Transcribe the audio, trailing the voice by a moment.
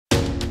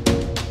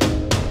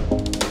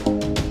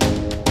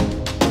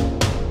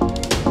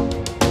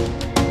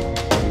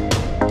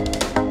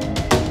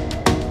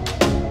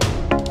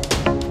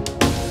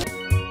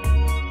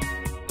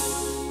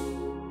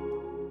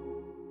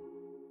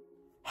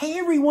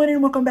everyone,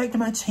 and welcome back to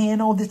my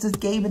channel. This is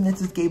Gabe, and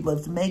this is Gabe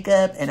Loves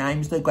Makeup, and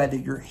I'm so glad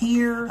that you're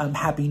here.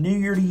 Happy New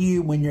Year to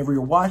you whenever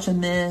you're watching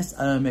this.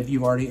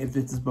 If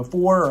this is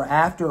before or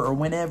after or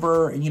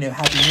whenever, you know,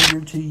 Happy New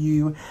Year to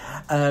you.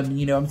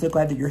 I'm so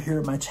glad that you're here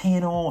at my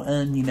channel,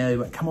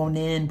 and, come on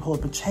in, pull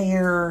up a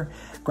chair,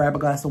 grab a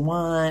glass of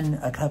wine,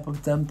 a cup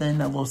of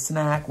something, a little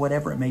snack,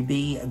 whatever it may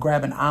be.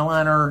 Grab an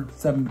eyeliner,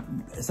 some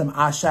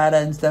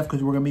eyeshadow and stuff,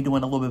 because we're going to be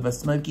doing a little bit of a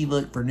smoky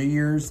look for New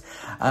Year's.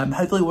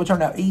 Hopefully it will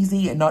turn out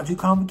easy and not too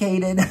complicated.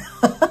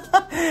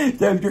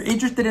 So if you're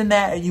interested in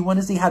that and you want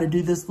to see how to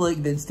do this look,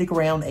 then stick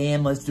around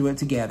and let's do it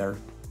together.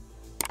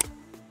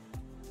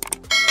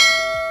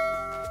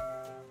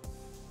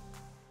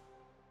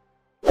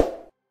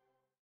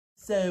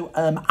 So,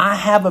 I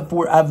have of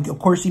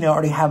course, I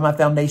already have my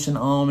foundation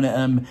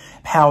on,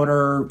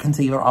 powder,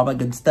 concealer, all that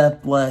good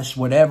stuff, blush,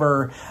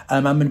 whatever.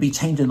 I'm going to be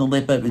changing the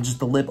lip up. It's just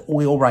the lip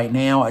oil right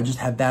now. I just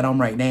have that on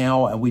right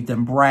now. We've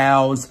done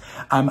brows.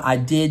 I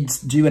did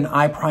do an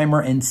eye primer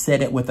and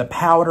set it with a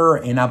powder,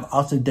 and I've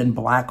also done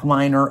black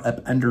liner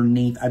up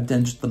underneath. I've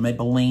done just the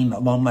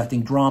Maybelline Long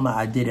Lasting Drama.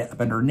 I did it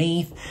up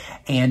underneath,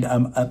 and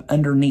up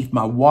underneath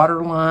my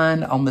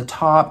waterline on the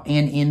top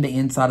and in the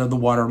inside of the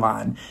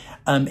waterline.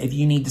 If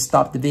you need to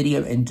stop the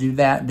video and do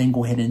that, then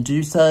go ahead and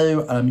do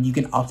so. You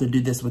can also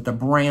do this with a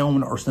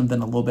brown or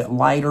something a little bit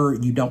lighter.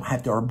 You don't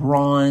have to, or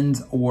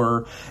bronze,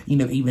 or,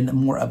 even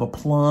more of a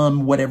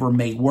plum, whatever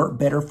may work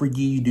better for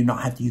you. You do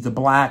not have to use a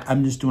black.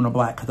 I'm just doing a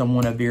black because I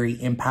want a very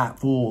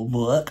impactful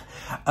look.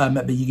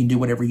 But you can do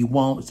whatever you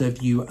want. So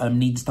if you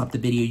need to stop the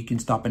video, you can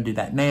stop and do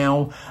that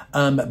now.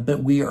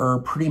 But we are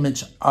pretty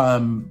much,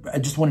 I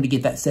just wanted to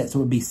get that set so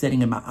it would be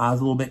setting in my eyes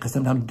a little bit, because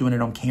sometimes doing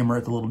it on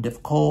camera is a little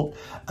difficult.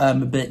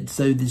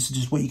 So this is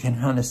just what you can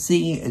kind of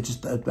see. It's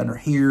just up under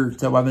here.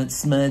 So I haven't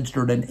smudged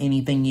or done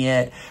anything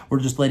yet. We're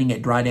just letting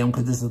it dry down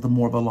because this is the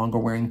more of a longer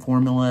wearing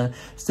formula.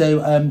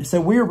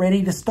 So we're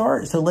ready to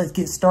start. So let's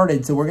get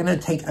started. So we're going to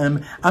take,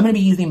 I'm going to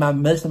be using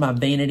most of my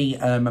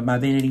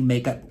Vanity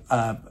makeup.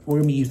 We're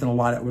going to be using a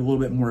little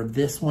bit more of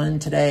this one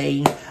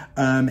today.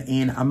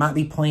 And I might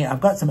be playing,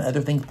 I've got some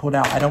other things pulled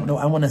out. I don't know.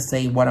 I want to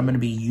say what I'm going to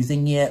be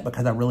using yet,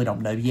 because I really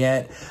don't know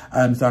yet.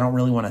 So I don't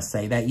really want to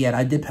say that yet.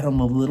 I did put on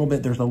a little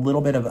bit. There's a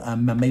little bit of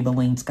my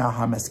Maybelline Sky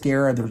High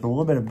Mascara. There's a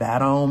little bit of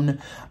that on.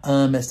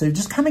 So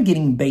just kind of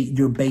getting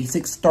your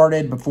basics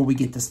started before we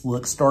get this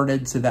look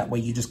started. So that way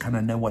you just kind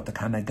of know what to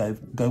kind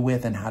of go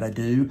with and how to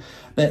do.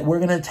 But we're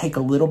going to take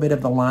a little bit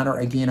of the liner.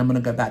 Again, I'm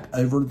going to go back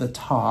over the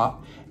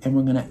top, and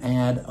we're going to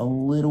add a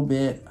little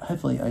bit.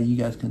 Hopefully you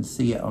guys can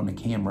see it on the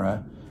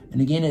camera. And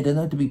again, it doesn't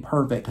have to be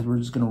perfect, because we're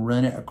just going to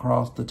run it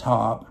across the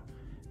top.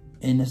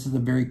 And this is a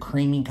very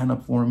creamy kind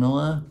of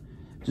formula.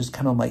 Just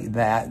kind of like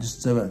that,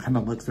 just so it kind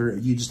of looks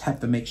through. You just have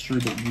to make sure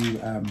that you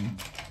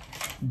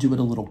do it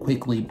a little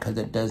quickly, because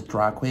it does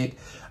dry quick.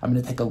 I'm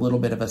going to take a little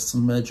bit of a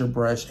smudger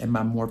brush and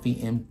my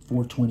Morphe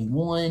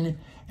M421,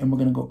 and we're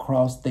going to go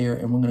across there,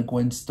 and we're going to go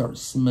ahead and start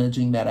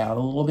smudging that out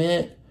a little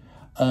bit,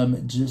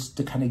 just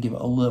to kind of give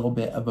a little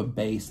bit of a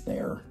base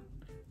there.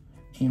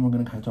 And we're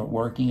going to kind of start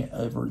working it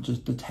over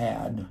just a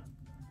tad,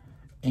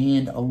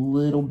 and a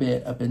little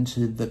bit up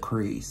into the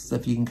crease. So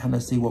if you can kind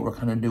of see what we're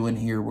kind of doing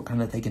here, we're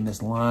kind of taking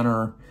this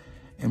liner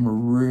and we're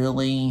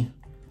really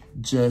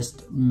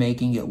just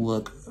making it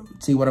look,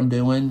 see what I'm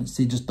doing?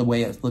 See just the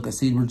way it's looking.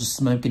 See, we're just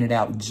smoking it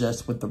out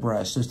just with the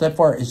brush. So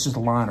far, it's just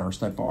liner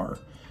so far.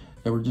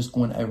 So we're just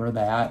going over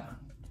that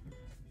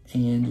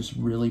and just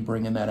really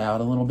bringing that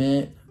out a little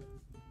bit.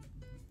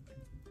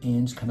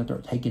 And just kind of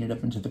start taking it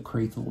up into the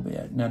crease a little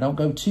bit. Now, don't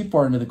go too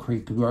far into the crease,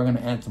 because we are going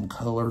to add some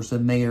colors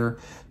in there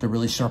to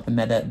really sharpen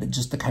that up, but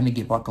just to kind of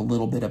give like a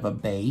little bit of a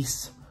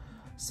base.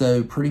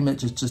 So pretty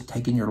much it's just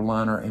taking your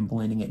liner and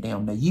blending it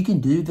down. Now, you can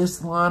do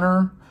this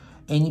liner,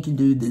 and you can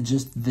do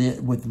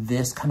with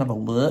this kind of a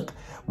look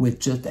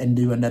and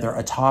do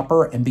a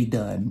topper and be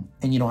done.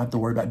 And you don't have to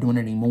worry about doing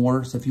it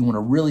anymore. So if you want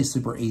a really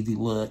super easy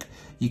look,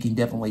 you can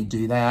definitely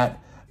do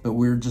that. But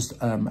we're just,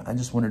 I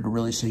just wanted to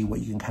really show you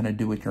what you can kind of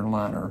do with your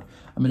liner.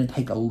 I'm going to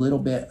take a little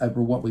bit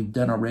over what we've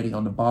done already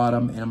on the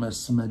bottom, and I'm going to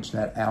smudge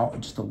that out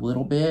just a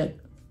little bit.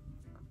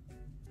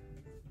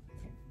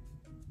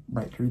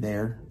 Right through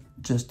there,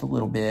 just a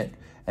little bit.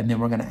 And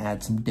then we're going to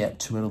add some depth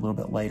to it a little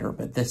bit later.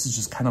 But this is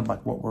just kind of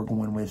like what we're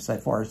going with so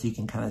far, so you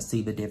can kind of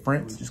see the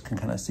difference. Just can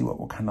kind of see what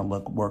we're kind of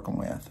working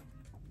with.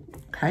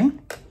 Okay.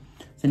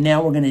 So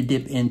now we're going to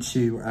dip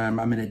into, I'm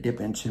going to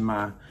dip into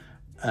my,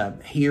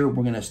 here,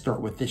 we're going to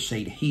start with this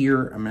shade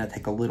here. I'm going to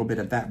take a little bit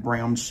of that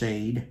brown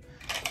shade,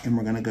 and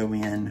we're going to go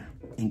in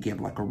and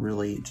give like a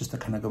really, just to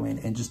kind of go in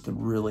and just to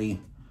really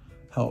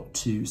help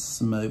to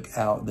smoke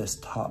out this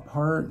top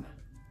part.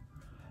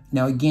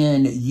 Now,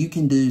 again, you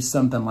can do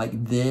something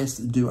like this,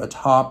 do a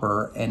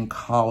topper and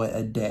call it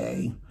a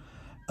day.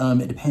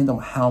 It depends on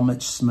how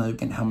much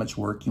smoke and how much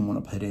work you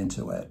want to put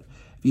into it.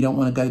 If you don't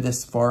want to go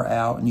this far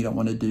out and you don't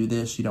want to do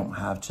this, you don't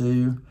have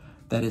to.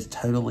 That is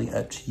totally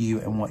up to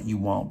you and what you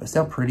want. But see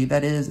how pretty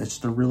that is? It's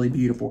just a really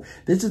beautiful,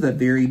 this is a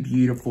very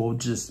beautiful,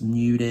 just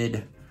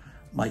muted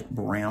like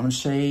brown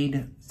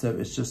shade. So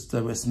it's just,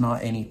 so it's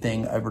not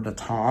anything over the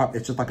top.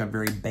 It's just like a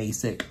very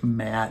basic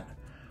matte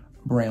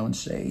brown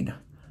shade.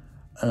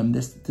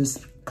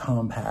 This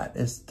compact,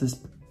 this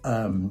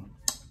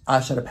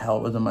eyeshadow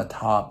palette was on my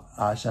top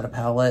eyeshadow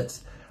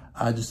palettes.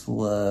 I just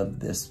love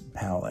this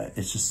palette.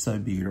 It's just so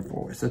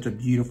beautiful. It's such a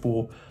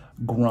beautiful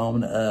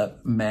grown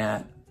up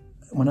matte.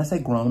 When I say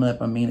grown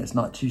up, I mean it's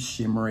not too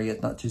shimmery,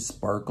 it's not too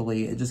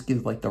sparkly. It just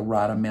gives like the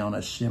right amount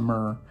of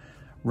shimmer,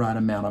 right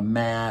amount of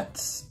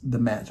mattes. The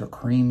mattes are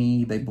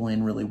creamy, they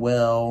blend really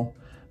well.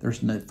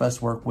 There's no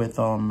fuss work with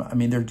them. I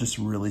mean, they're just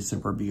really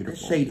super beautiful.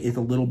 This shade is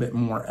a little bit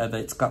more of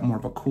it's got more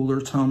of a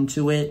cooler tone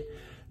to it.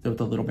 So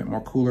with a little bit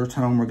more cooler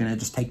tone, we're gonna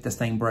just take the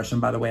same brush.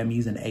 And by the way, I'm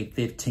using a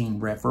 15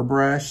 Refer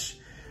brush.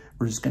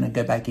 We're just gonna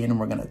go back in and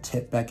we're gonna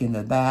tip back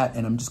into that,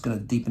 and I'm just gonna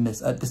deepen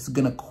this up. This is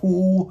gonna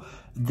cool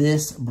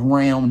this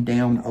brown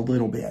down a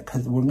little bit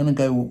because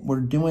we're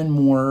doing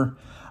more,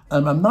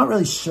 I'm not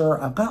really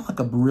sure. I've got like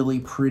a really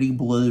pretty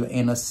blue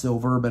and a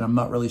silver, but I'm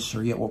not really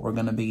sure yet what we're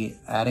gonna be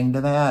adding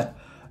to that.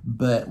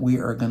 But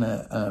we're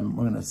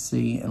gonna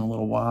see in a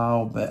little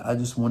while. But I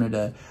just wanted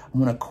to, I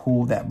wanna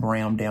cool that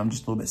brown down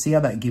just a little bit. See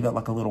how that give it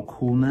like a little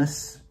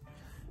coolness?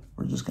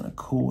 We're just gonna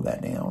cool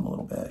that down a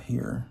little bit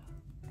here.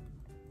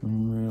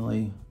 And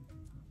really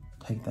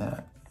take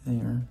that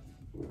there.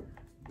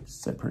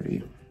 So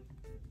pretty.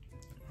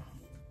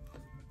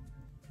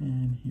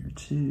 And here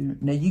too.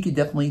 Now you could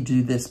definitely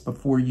do this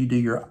before you do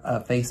your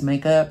face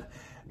makeup.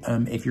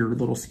 If you're a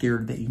little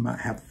scared that you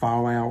might have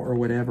fallout or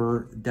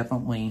whatever,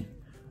 definitely,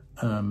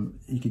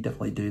 you could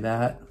definitely do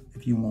that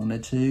if you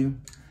wanted to.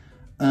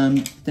 So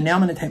now I'm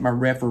gonna take my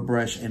Refer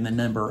brush and the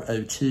number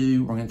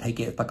 02. We're gonna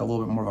take it like a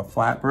little bit more of a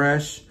flat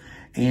brush.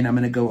 And I'm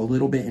gonna go a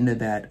little bit into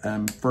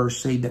that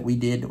first shade that we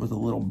did. It was a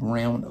little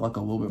brown, like a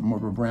little bit more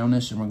of a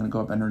brownish. And we're gonna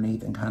go up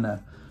underneath and kind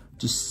of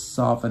just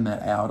soften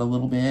that out a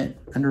little bit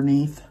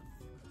underneath.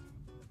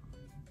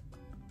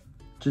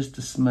 Just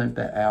to smoke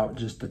that out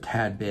just a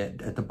tad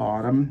bit at the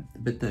bottom,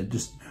 but to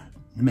just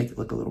make it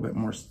look a little bit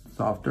more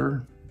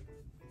softer.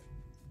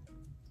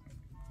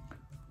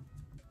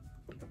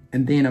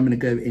 And then I'm gonna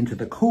go into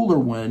the cooler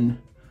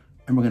one,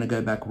 and we're gonna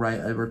go back right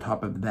over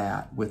top of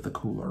that with the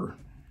cooler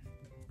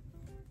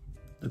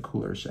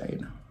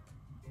shade.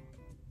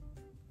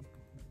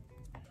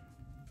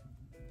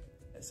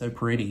 It's so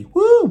pretty.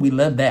 Woo, we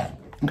love that.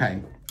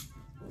 Okay.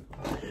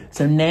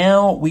 So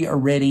now we are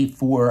ready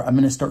for, I'm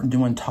gonna start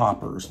doing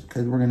toppers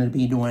because we're gonna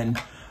be doing,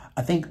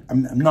 I think,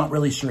 I'm not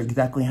really sure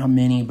exactly how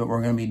many, but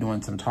we're gonna be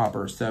doing some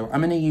toppers. So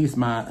I'm gonna use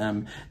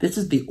my, this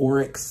is the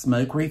Oryx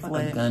Smoke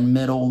Reflex,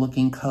 gunmetal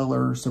looking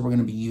color. So we're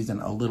gonna be using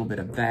a little bit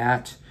of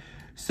that.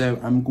 So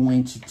I'm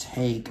going to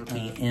take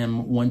the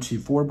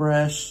M124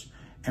 brush,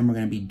 and we're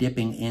gonna be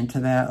dipping into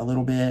that a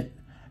little bit.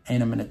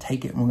 And I'm gonna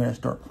take it and we're gonna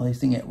start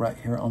placing it right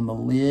here on the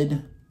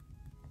lid.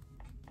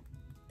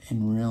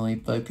 And really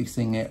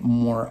focusing it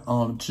more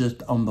on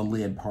just on the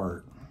lid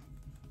part.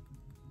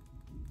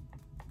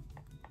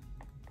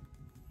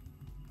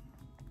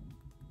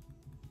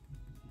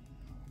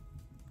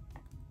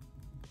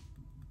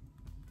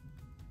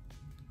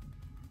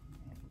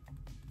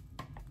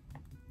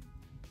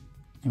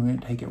 And we're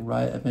gonna take it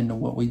right up into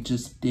what we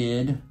just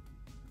did,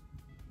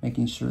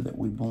 making sure that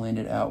we blend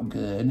it out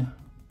good.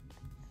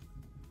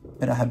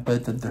 But I have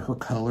both of her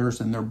colors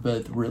and they're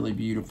both really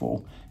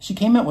beautiful. She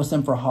came out with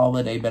some for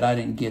holiday, but I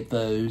didn't get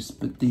those,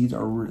 but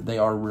they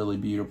are really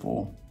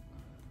beautiful.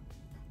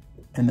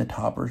 And the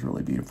topper is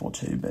really beautiful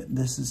too, but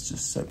this is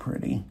just so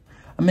pretty.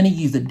 I'm gonna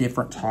use a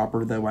different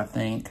topper though, I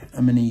think.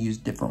 I'm gonna use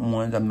different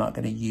ones. I'm not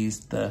gonna use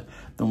the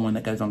one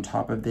that goes on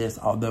top of this,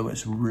 although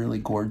it's really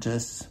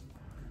gorgeous.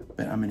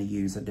 But I'm gonna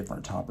use a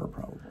different topper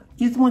probably.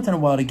 Just once in a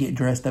while to get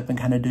dressed up and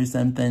kind of do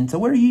something. So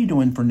what are you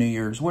doing for New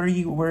Year's? Where are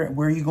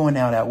you going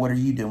out at? What are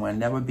you doing?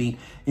 That would be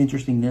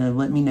interesting to know.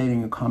 Let me know in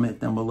your comments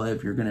down below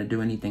if you're gonna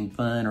do anything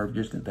fun or if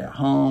you're just gonna stay at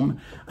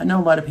home. I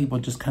know a lot of people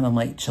just kind of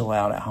like chill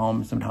out at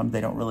home. Sometimes they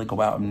don't really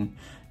go out and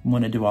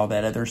want to do all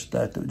that other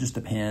stuff. It just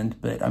depends.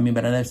 But I mean,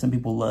 but I know some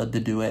people love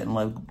to do it and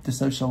love to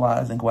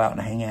socialize and go out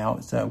and hang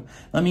out. So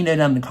let me know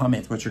down in the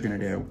comments what you're gonna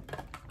do.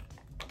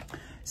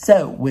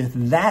 So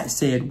with that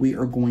said, we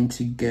are going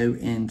to go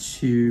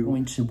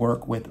into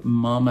work with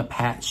Mama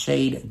Pat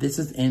shade. This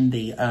is in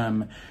the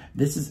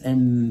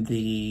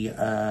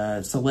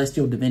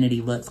Celestial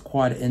Divinity Luxe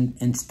Quad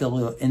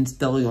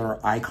Interstellar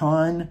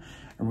Icon,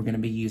 and we're going to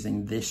be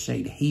using this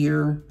shade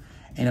here.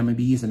 And I'm going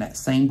to be using that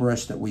same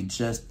brush that we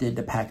just did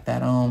to pack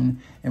that on,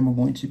 and we're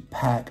going to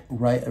pack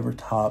right over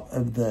top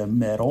of the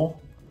metal.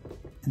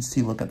 And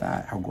see, look at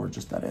that, how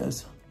gorgeous that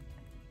is.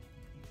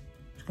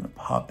 Just going to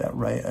pop that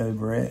right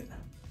over it.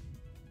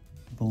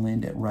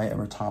 Blend it right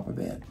over top of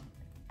it.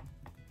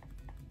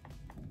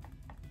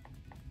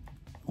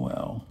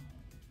 Well,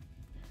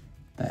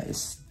 that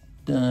is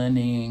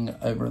stunning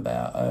over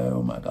that.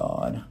 Oh my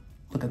God.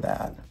 Look at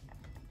that.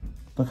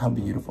 Look how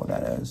beautiful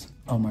that is.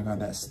 Oh my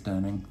God, that's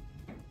stunning.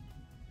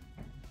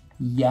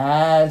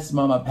 Yes,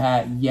 Mama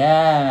Pat,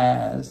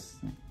 yes.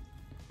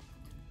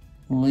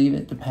 Leave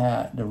it to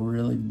Pat to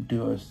really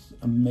do an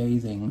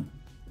amazing,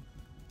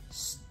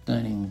 stunning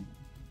stunning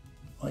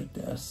like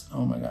this.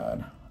 Oh my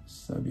God,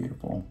 so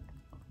beautiful.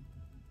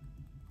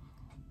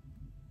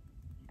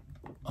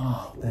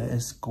 Oh, that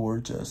is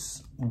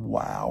gorgeous.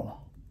 Wow.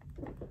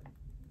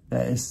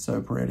 That is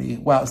so pretty.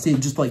 Wow, see,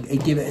 just like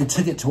it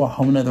took it to a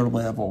whole nother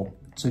level.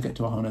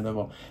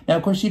 Now,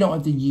 of course, you don't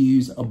have to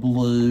use a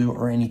blue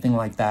or anything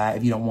like that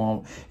if you don't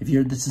want.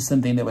 This is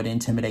something that would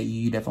intimidate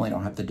you, you definitely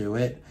don't have to do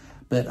it.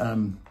 But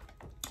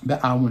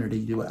I wanted to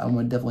do it. I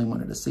definitely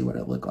wanted to see what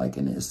it looked like,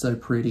 and it's so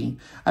pretty.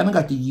 I haven't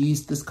got to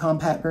use this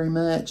compact very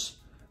much,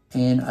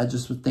 and I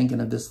just was thinking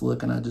of this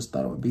look, and I just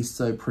thought it would be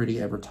so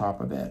pretty over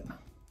top of it.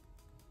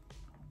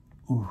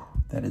 Ooh,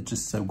 that is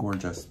just so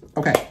gorgeous.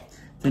 Okay,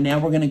 so now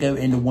we're gonna go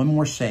into one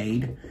more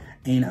shade,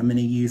 and I'm gonna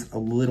use a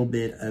little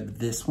bit of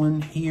this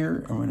one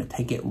here. I'm gonna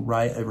take it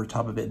right over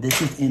top of it. This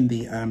is in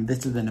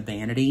the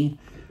Vanity,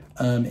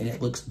 and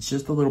it looks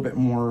just a little bit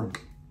more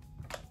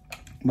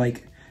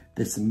like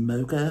this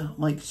mocha,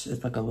 like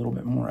it's like a little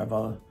bit more of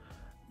a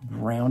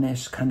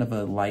brownish, kind of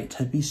a light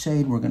taupey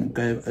shade. We're gonna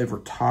go over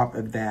top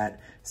of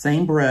that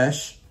same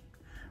brush.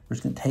 We're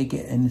just gonna take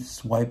it and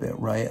swipe it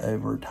right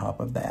over top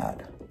of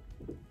that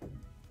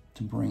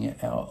to bring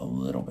it out a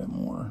little bit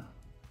more.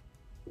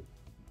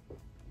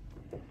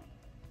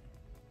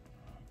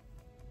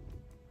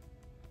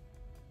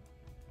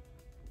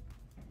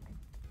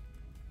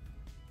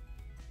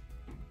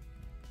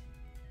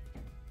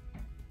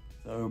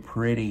 So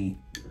pretty.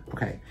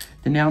 Okay,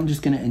 so now I'm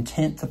just gonna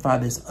intensify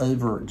this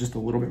over just a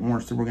little bit more.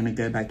 So we're gonna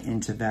go back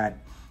into that.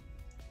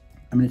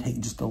 I'm gonna take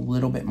just a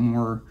little bit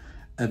more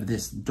of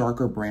this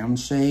darker brown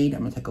shade.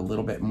 I'm gonna take a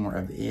little bit more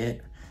of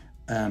it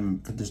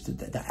for just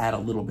to add a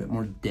little bit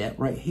more depth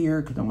right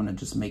here, because I wanna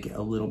just make it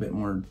a little bit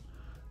more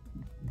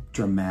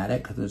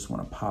dramatic, because I just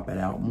wanna pop it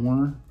out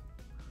more,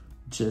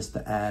 just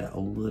to add a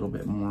little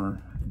bit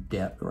more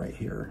depth right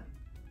here.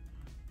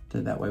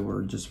 So that way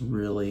we're just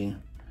really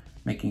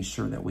making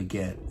sure that we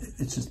get,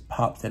 it just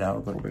pops it out a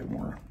little bit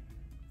more.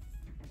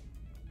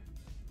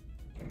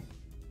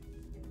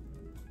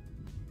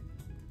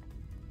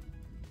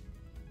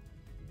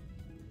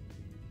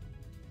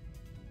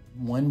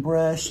 One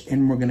brush,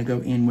 and we're gonna go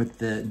in with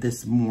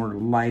this more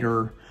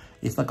lighter,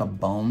 it's like a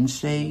bone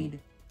shade.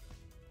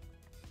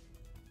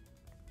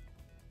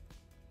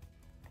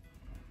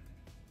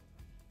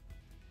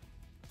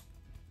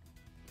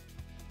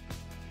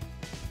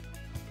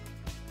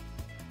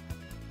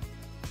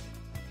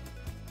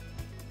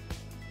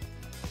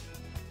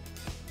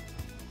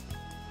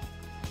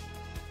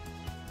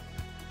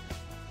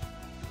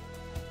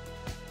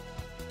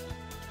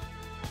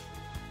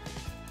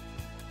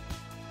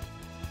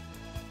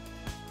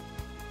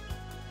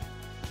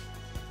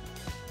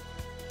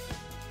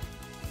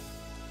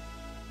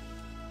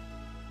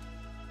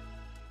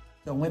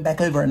 So I went back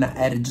over and I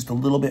added just a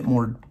little bit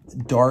more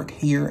dark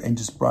here and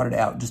just brought it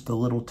out just a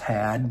little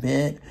tad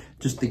bit,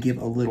 just to give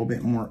a little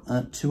bit more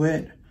oomph to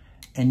it.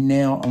 And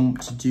now I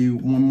want to do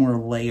one more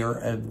layer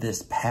of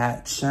this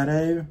pat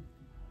shadow.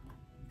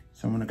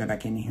 So I'm gonna go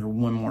back in here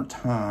one more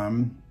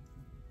time.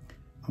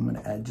 I'm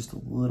gonna add just a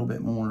little bit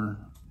more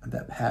of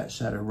that pat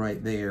shadow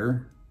right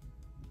there.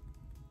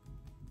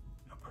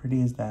 How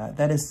pretty is that?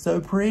 That is so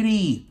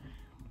pretty.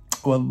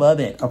 Oh, I love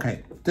it.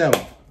 Okay, so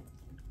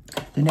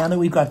now that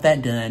we've got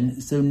that done,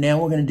 so now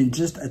we're gonna do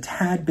just a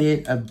tad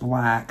bit of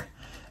black,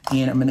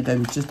 and I'm gonna go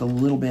with just a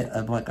little bit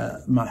of like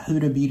my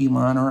Huda Beauty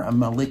liner,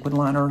 my liquid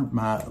liner,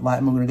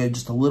 I'm gonna go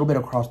just a little bit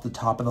across the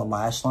top of the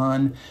lash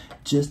line,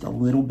 just a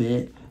little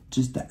bit,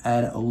 just to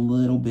add a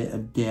little bit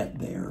of depth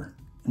there.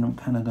 And I'm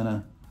kind of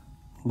gonna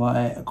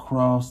lie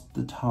across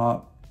the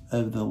top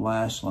of the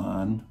lash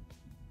line.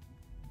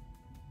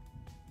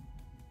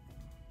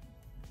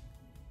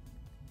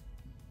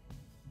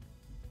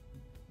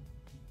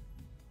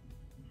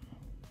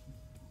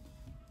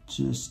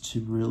 Just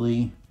to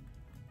really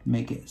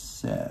make it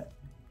set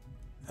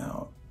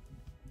out.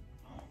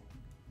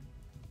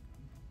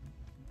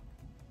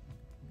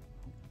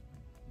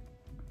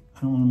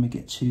 I don't want to make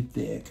it too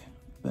thick,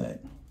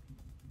 but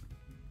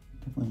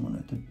definitely want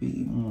it to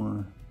be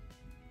more,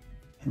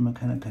 I'm gonna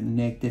kind of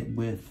connect it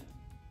with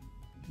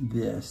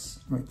this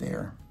right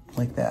there,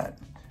 like that.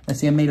 I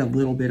see I made a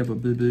little bit of a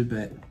boo-boo,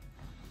 but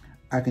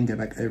I can go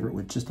back over it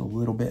with just a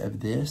little bit of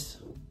this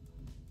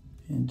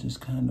and just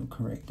kind of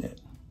correct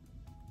it.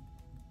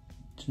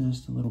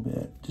 Just a little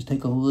bit. Just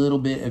take a little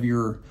bit of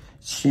your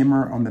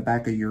shimmer on the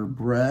back of your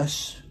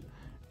brush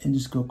and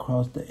just go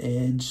across the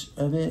edge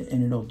of it,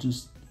 and it'll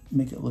just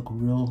make it look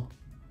real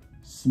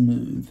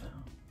smooth.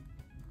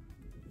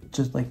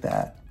 Just like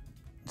that.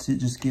 So it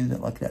just gives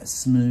it like that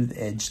smooth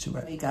edge to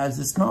it. Hey guys,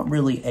 it's not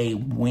really a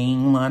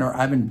wing liner.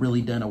 I haven't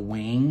really done a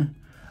wing.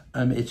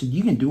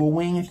 You can do a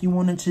wing if you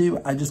wanted to.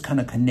 I just kind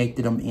of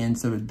connected them in,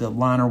 so the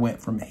liner went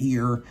from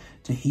here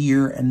to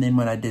here, and then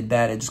when I did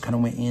that, it just kind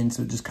of went in,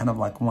 so it just kind of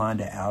like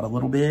lined it out a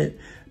little bit.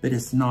 But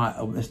it's not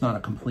a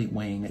complete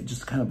wing. It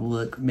just kind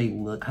of may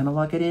look kind of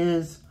like it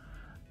is,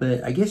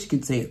 but I guess you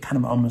could say it kind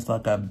of almost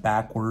like a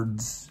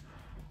backwards,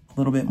 a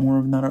little bit more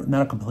of not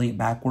a complete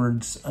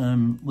backwards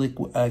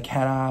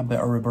cat eye,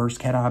 but a reverse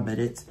cat eye, but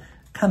it's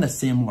kind of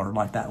similar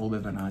like that, a little bit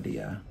of an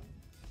idea.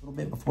 A little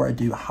bit before I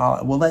do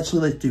highlight. Well, let's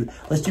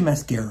do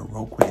mascara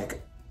real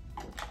quick.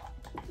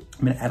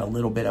 I'm gonna add a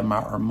little bit of my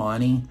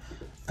Armani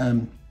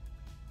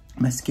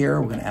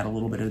mascara. We're gonna add a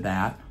little bit of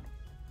that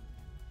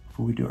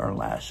before we do our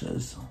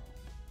lashes.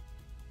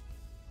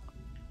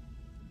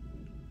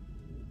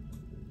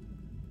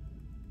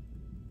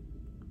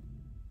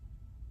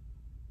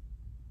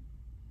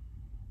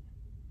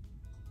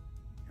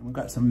 And we've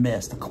got some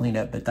mess to clean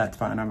up, but that's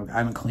fine. I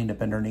haven't cleaned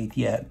up underneath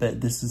yet,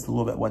 but this is a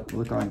little bit what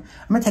we're going.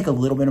 I'm gonna take a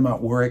little bit of my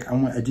Auric.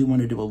 I do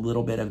want to do a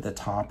little bit of the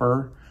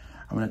topper.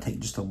 I'm gonna take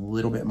just a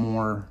little bit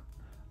more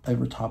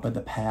over top of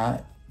the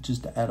pat,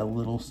 just to add a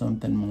little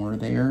something more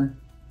there.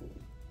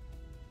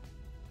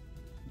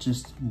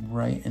 Just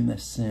right in the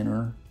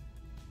center,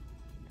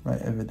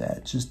 right over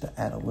that, just to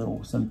add a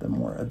little something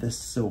more of this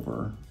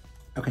silver.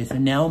 Okay, so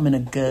now I'm gonna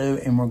go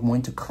and we're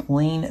going to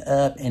clean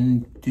up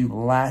and do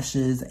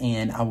lashes,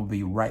 and I will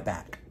be right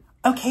back.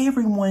 Okay,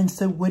 everyone,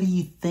 so what do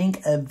you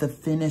think of the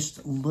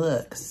finished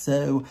look?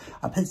 So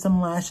I put some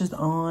lashes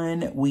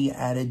on. We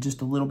added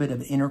just a little bit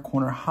of inner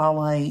corner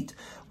highlight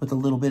with a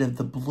little bit of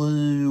the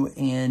blue,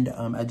 and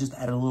I just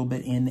added a little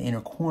bit in the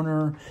inner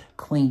corner,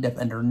 cleaned up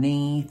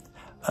underneath.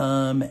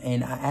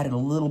 And I added a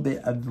little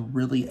bit of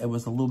it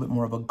was a little bit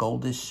more of a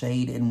goldish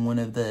shade in one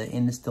of the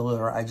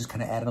Interstellar. I just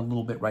kind of added a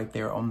little bit right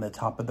there on the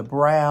top of the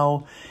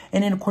brow.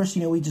 And then of course,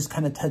 you know, we just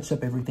kind of touched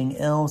up everything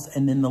else.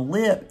 And then the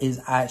lip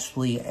is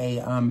actually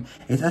a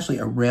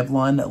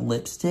Revlon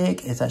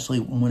lipstick. It's actually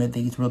one of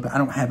these, I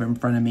don't have it in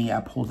front of me.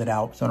 I pulled it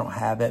out, so I don't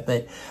have it.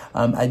 But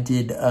I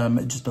did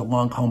just a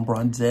Lancome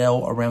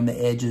bronzelle around the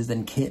edges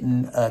and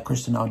Kitten,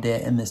 Christian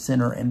Audette in the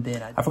center. And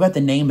then I forgot the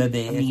name of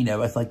it. You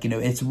know, it's like, you know,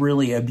 it's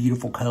really a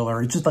beautiful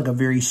color. It's just like a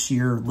very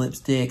sheer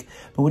lipstick.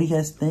 But what do you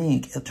guys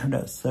think? It turned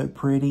out so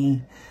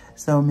pretty.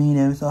 So, you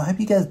know, so I hope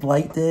you guys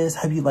like this.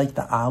 Hope you like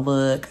the eye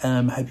look.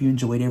 Hope you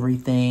enjoyed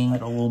everything. A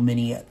little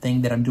mini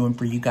thing that I'm doing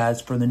for you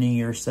guys for the new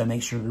year. So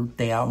make sure to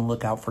stay out and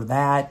look out for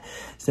that.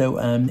 So,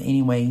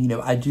 anyway, you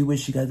know, I do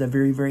wish you guys a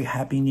very, very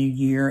happy new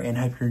year, and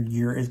hope your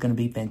year is going to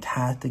be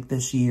fantastic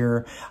this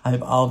year. I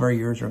hope all of our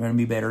years are going to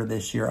be better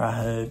this year, I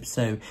hope.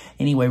 So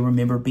anyway,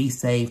 remember, be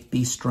safe,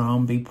 be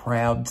strong, be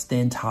proud,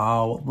 stand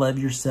tall, love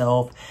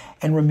yourself.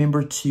 And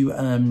remember to, you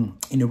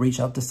know, reach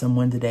out to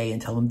someone today and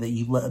tell them that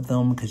you love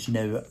them, because, you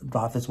know,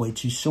 life is way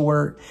too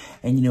short.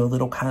 And, you know, a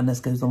little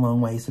kindness goes a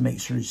long way. So make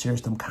sure to share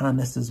some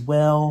kindness as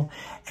well.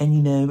 And,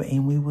 you know,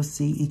 and we will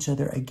see each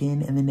other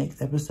again in the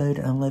next episode.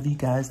 And I love you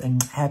guys,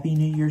 and Happy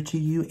New Year to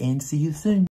you, and see you soon.